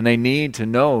 And they need to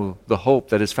know the hope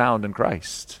that is found in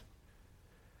Christ.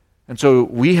 And so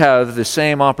we have the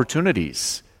same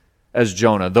opportunities as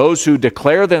Jonah. Those who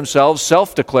declare themselves,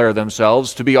 self-declare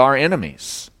themselves to be our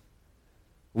enemies.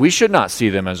 We should not see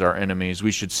them as our enemies.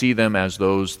 We should see them as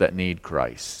those that need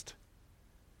Christ.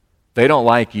 They don't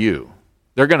like you.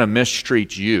 They're going to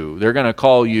mistreat you. They're going to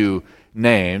call you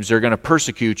names. They're going to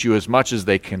persecute you as much as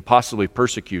they can possibly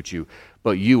persecute you.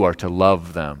 But you are to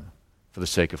love them for the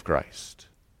sake of Christ.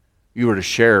 You are to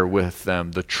share with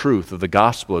them the truth of the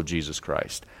gospel of Jesus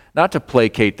Christ. Not to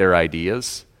placate their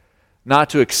ideas, not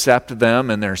to accept them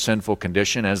in their sinful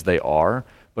condition as they are,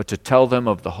 but to tell them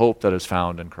of the hope that is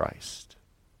found in Christ.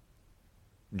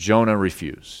 Jonah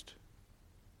refused.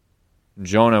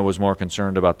 Jonah was more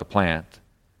concerned about the plant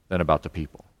than about the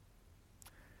people.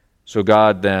 So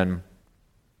God then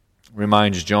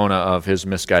reminds Jonah of his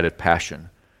misguided passion.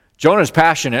 Jonah's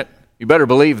passionate. You better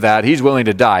believe that. He's willing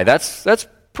to die. That's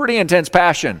pretty intense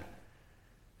passion.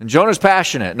 And Jonah's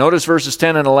passionate. Notice verses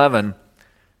 10 and 11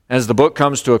 as the book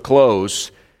comes to a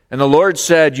close. And the Lord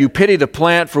said, "You pity the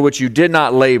plant for which you did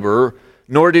not labor,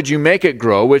 nor did you make it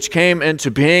grow, which came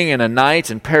into being in a night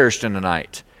and perished in a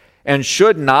night. And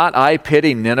should not I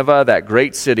pity Nineveh, that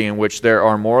great city in which there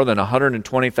are more than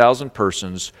 120,000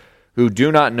 persons who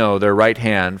do not know their right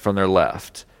hand from their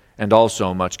left, and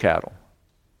also much cattle?"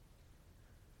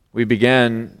 We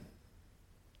begin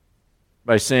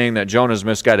by saying that Jonah's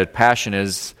misguided passion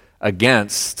is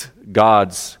against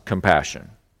God's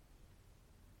compassion.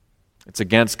 It's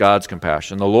against God's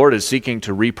compassion. The Lord is seeking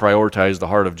to reprioritize the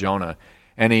heart of Jonah,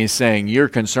 and He's saying, you're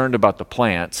concerned about the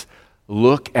plants.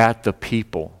 Look at the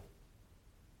people.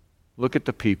 Look at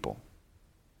the people.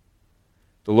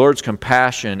 The Lord's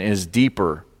compassion is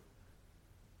deeper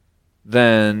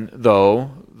than, though,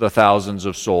 the thousands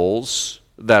of souls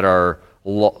that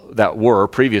were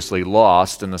previously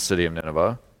lost in the city of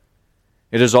Nineveh.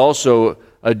 It is also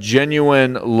a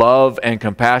genuine love and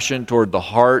compassion toward the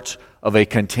heart of a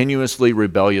continuously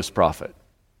rebellious prophet.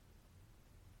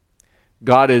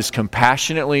 God is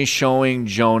compassionately showing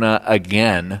Jonah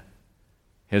again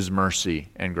his mercy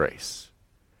and grace.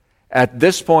 At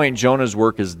this point, Jonah's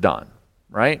work is done,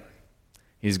 right?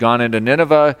 He's gone into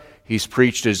Nineveh. He's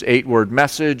preached his 8-word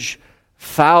message.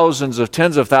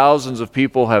 Tens of thousands of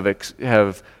people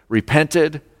have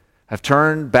repented, have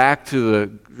turned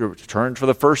for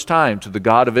the first time to the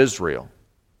God of Israel.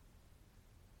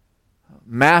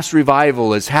 Mass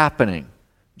revival is happening.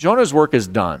 Jonah's work is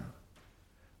done.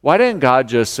 Why didn't God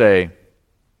just say,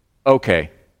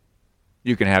 okay,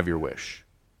 you can have your wish?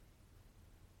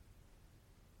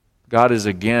 God is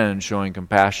again showing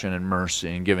compassion and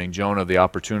mercy and giving Jonah the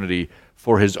opportunity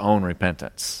for his own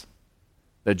repentance,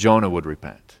 that Jonah would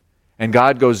repent. And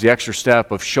God goes the extra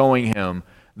step of showing him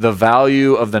the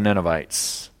value of the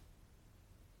Ninevites.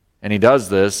 And he does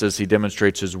this as he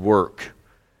demonstrates his work.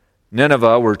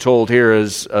 Nineveh, we're told here,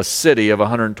 is a city of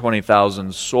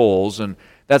 120,000 souls, and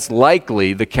that's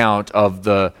likely the count of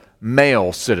the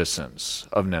male citizens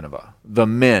of Nineveh, the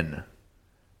men,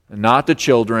 not the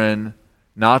children,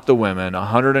 not the women,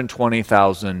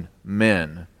 120,000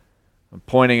 men,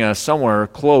 pointing us somewhere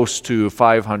close to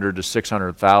 500 to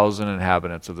 600,000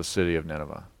 inhabitants of the city of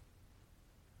Nineveh,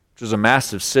 which is a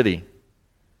massive city.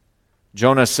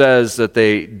 Jonah says that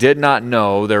they did not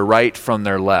know their right from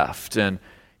their left, and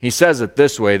he says it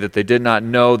this way, that they did not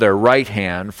know their right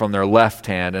hand from their left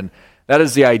hand, and that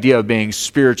is the idea of being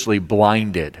spiritually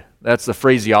blinded. That's the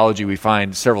phraseology we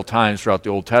find several times throughout the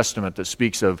Old Testament that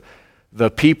speaks of the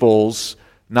peoples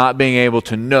not being able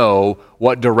to know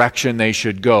what direction they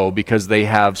should go because they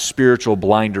have spiritual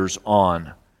blinders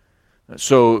on.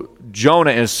 So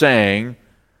Jonah is saying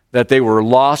that they were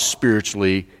lost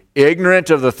spiritually, ignorant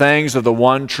of the things of the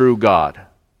one true God.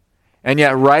 And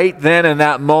yet right then in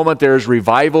that moment there is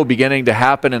revival beginning to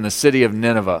happen in the city of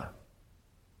Nineveh.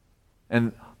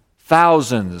 And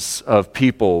thousands of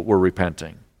people were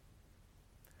repenting.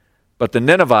 But the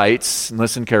Ninevites, and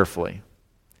listen carefully,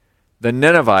 the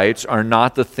Ninevites are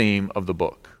not the theme of the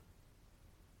book.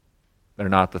 They're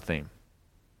not the theme.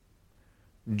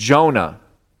 Jonah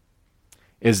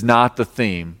is not the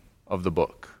theme of the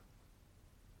book.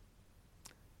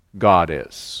 God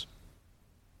is.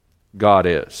 God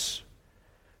is.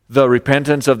 The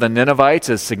repentance of the Ninevites,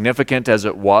 as significant as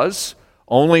it was,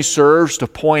 only serves to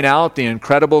point out the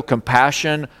incredible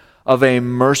compassion of a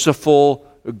merciful,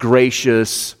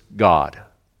 gracious God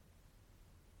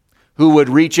who would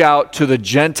reach out to the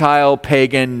Gentile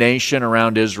pagan nation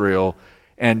around Israel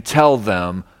and tell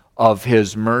them of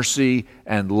his mercy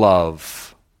and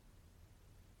love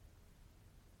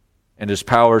and his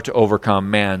power to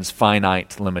overcome man's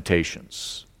finite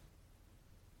limitations.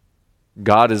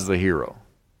 God is the hero.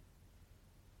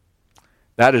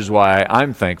 That is why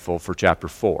I'm thankful for chapter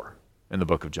 4 in the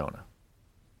book of Jonah.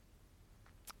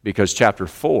 Because chapter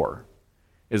 4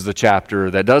 is the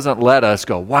chapter that doesn't let us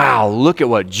go, wow, look at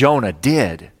what Jonah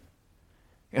did.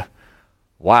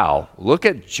 Wow, look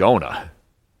at Jonah.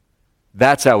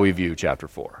 That's how we view chapter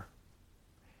 4.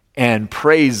 And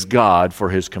praise God for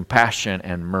his compassion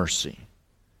and mercy.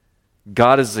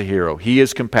 God is the hero. He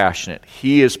is compassionate.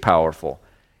 He is powerful.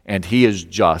 And he is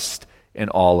just in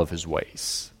all of his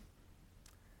ways.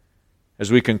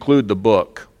 As we conclude the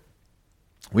book,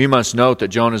 we must note that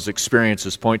Jonah's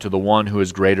experiences point to the one who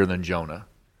is greater than Jonah.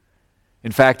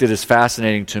 In fact, it is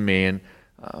fascinating to me, and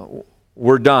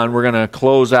we're done. We're going to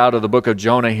close out of the book of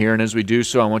Jonah here, and as we do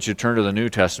so, I want you to turn to the New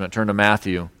Testament. Turn to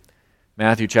Matthew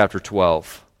chapter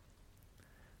 12.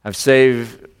 I've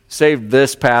saved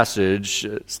this passage,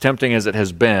 as tempting as it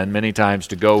has been many times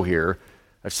to go here.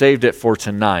 I've saved it for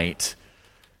tonight,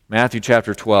 Matthew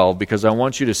chapter 12, because I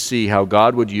want you to see how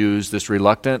God would use this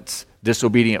reluctant,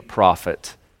 disobedient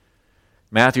prophet.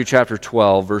 Matthew chapter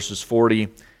 12, verses 40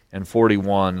 and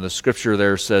 41. The scripture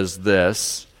there says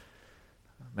this.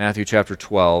 Matthew chapter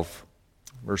 12,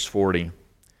 verse 40. It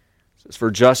says,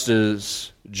 "For just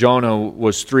as Jonah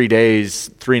was 3 days,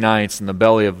 3 nights in the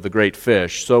belly of the great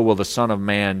fish, so will the Son of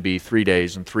Man be 3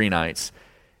 days and 3 nights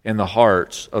in the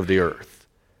heart of the earth.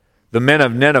 The men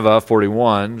of Nineveh,"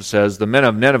 41 says, "the men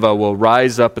of Nineveh will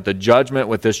rise up at the judgment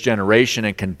with this generation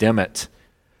and condemn it.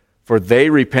 For they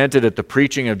repented at the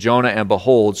preaching of Jonah, and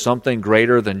behold, something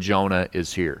greater than Jonah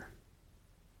is here."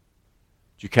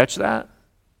 Did you catch that?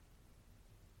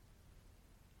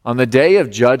 On the day of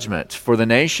judgment for the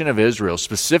nation of Israel,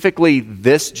 specifically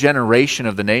this generation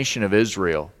of the nation of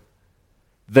Israel,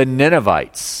 the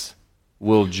Ninevites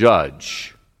will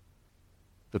judge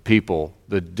the people,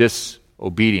 the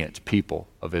disobedient people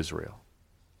of Israel.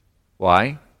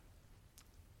 Why?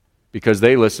 because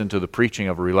they listened to the preaching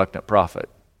of a reluctant prophet.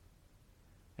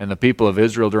 And the people of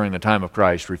Israel during the time of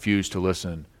Christ refused to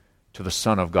listen to the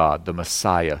Son of God, the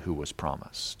Messiah who was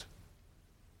promised.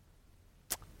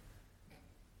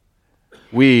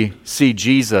 We see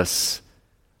Jesus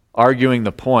arguing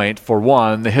the point, for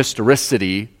one, the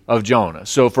historicity of Jonah.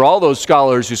 So for all those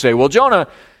scholars who say, well, Jonah,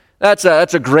 that's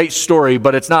a great story,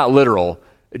 but it's not literal.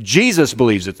 Jesus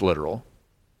believes it's literal.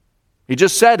 He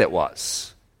just said it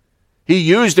was. He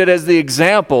used it as the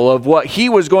example of what he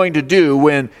was going to do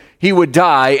when he would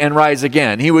die and rise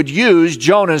again. He would use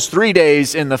Jonah's 3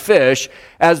 days in the fish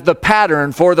as the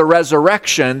pattern for the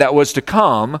resurrection that was to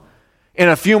come in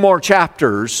a few more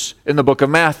chapters in the book of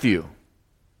Matthew.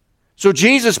 So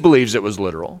Jesus believes it was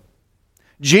literal.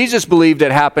 Jesus believed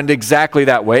it happened exactly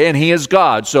that way, and he is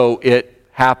God, so it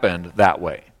happened that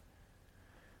way.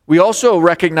 We also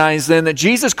recognize then that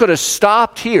Jesus could have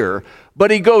stopped here,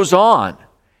 but he goes on,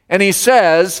 and he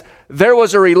says, there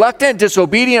was a reluctant,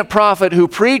 disobedient prophet who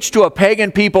preached to a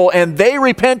pagan people, and they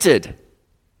repented.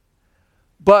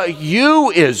 But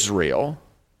you, Israel,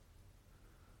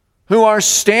 who are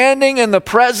standing in the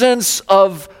presence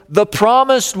of the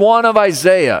promised one of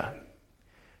Isaiah,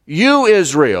 you,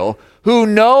 Israel, who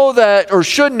know that, or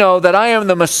should know that I am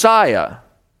the Messiah,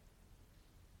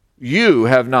 you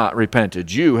have not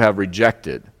repented. You have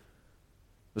rejected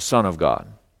the Son of God.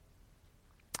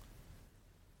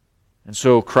 And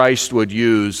so Christ would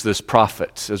use this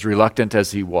prophet, as reluctant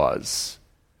as he was,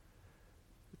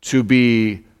 to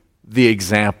be the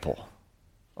example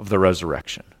of the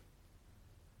resurrection.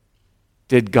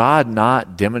 Did God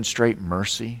not demonstrate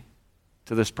mercy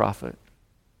to this prophet?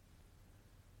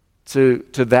 To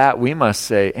that we must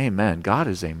say, amen, God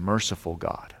is a merciful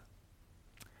God.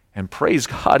 And praise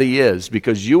God he is,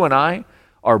 because you and I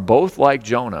are both like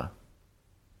Jonah.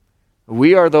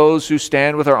 We are those who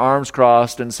stand with our arms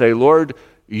crossed and say, Lord,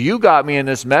 you got me in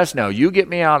this mess, now you get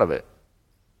me out of it.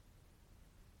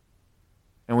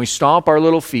 And we stomp our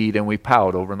little feet and we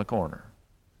pout over in the corner.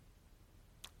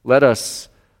 Let us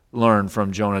learn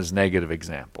from Jonah's negative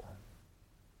example.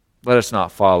 Let us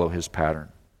not follow his pattern.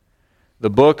 The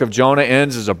book of Jonah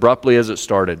ends as abruptly as it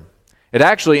started. It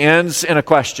actually ends in a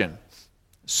question.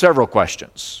 Several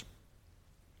questions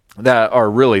that are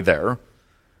really there.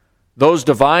 Those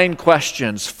divine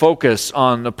questions focus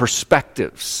on the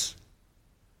perspectives.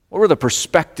 What were the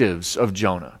perspectives of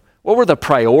Jonah? What were the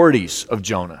priorities of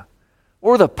Jonah?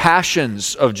 What were the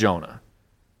passions of Jonah?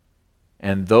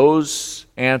 And those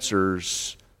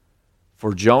answers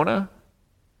for Jonah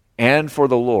and for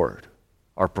the Lord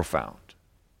are profound.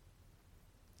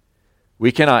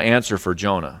 We cannot answer for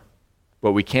Jonah,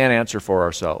 but we can answer for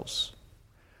ourselves.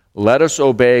 Let us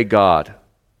obey God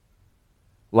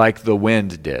like the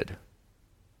wind did,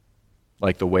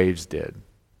 like the waves did,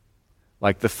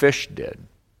 like the fish did,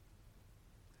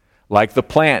 like the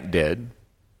plant did,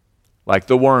 like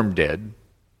the worm did,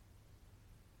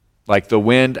 like the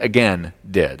wind again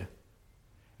did,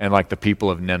 and like the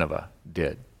people of Nineveh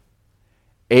did.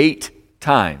 8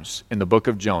 times in the book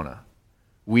of Jonah,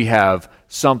 we have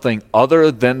something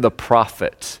other than the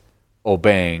prophet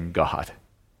obeying God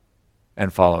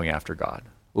and following after God.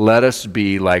 Let us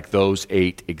be like those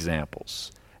 8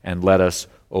 examples, and let us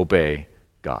obey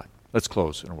God. Let's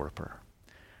close in a word of prayer.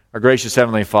 Our gracious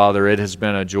Heavenly Father, it has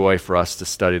been a joy for us to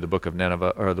study the book of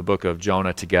Nineveh, or the book of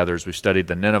Jonah together as we've studied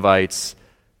the Ninevites,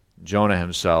 Jonah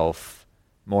himself.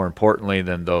 More importantly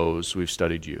than those, we've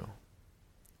studied you.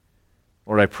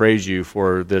 Lord, I praise you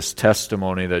for this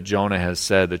testimony that Jonah has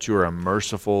said that you are a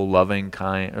merciful, loving,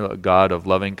 God of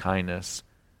loving kindness.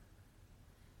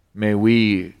 May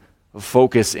we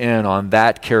focus in on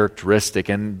that characteristic.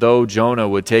 And though Jonah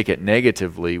would take it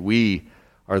negatively, we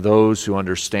are those who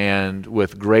understand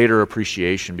with greater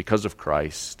appreciation because of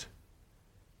Christ,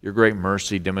 your great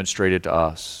mercy demonstrated to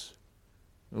us,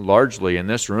 largely in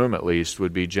this room at least,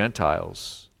 would be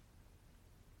Gentiles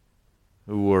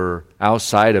who were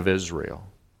outside of Israel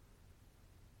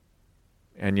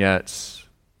and yet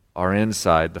are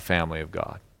inside the family of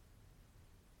God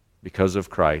because of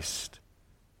Christ,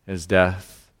 his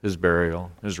death, his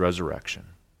burial, his resurrection.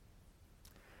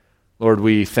 Lord,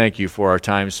 we thank you for our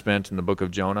time spent in the book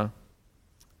of Jonah.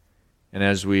 And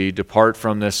as we depart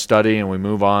from this study and we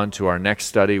move on to our next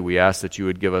study, we ask that you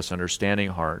would give us understanding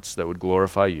hearts that would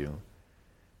glorify you,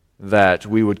 that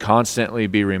we would constantly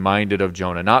be reminded of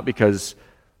Jonah, not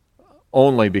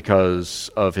only because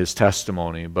of his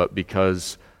testimony, but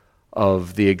because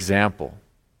of the example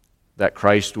that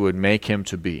Christ would make him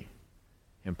to be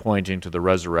in pointing to the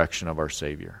resurrection of our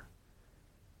Savior.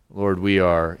 Lord, we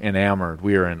are enamored,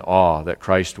 we are in awe that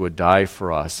Christ would die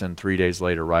for us and 3 days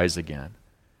later rise again,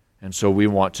 And so we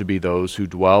want to be those who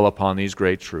dwell upon these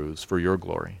great truths for your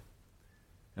glory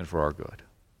and for our good.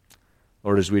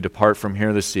 Lord, as we depart from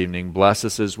here this evening, bless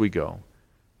us as we go,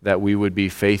 that we would be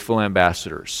faithful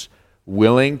ambassadors,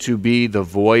 willing to be the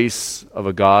voice of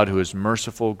a God who is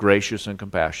merciful, gracious, and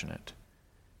compassionate,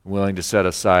 willing to set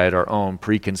aside our own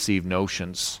preconceived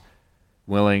notions,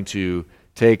 willing to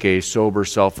take a sober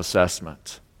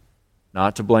self-assessment,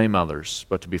 not to blame others,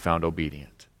 but to be found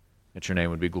obedient, that your name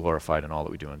would be glorified in all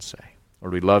that we do and say.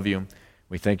 Lord, we love you.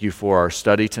 We thank you for our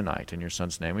study tonight. In your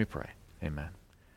Son's name we pray. Amen.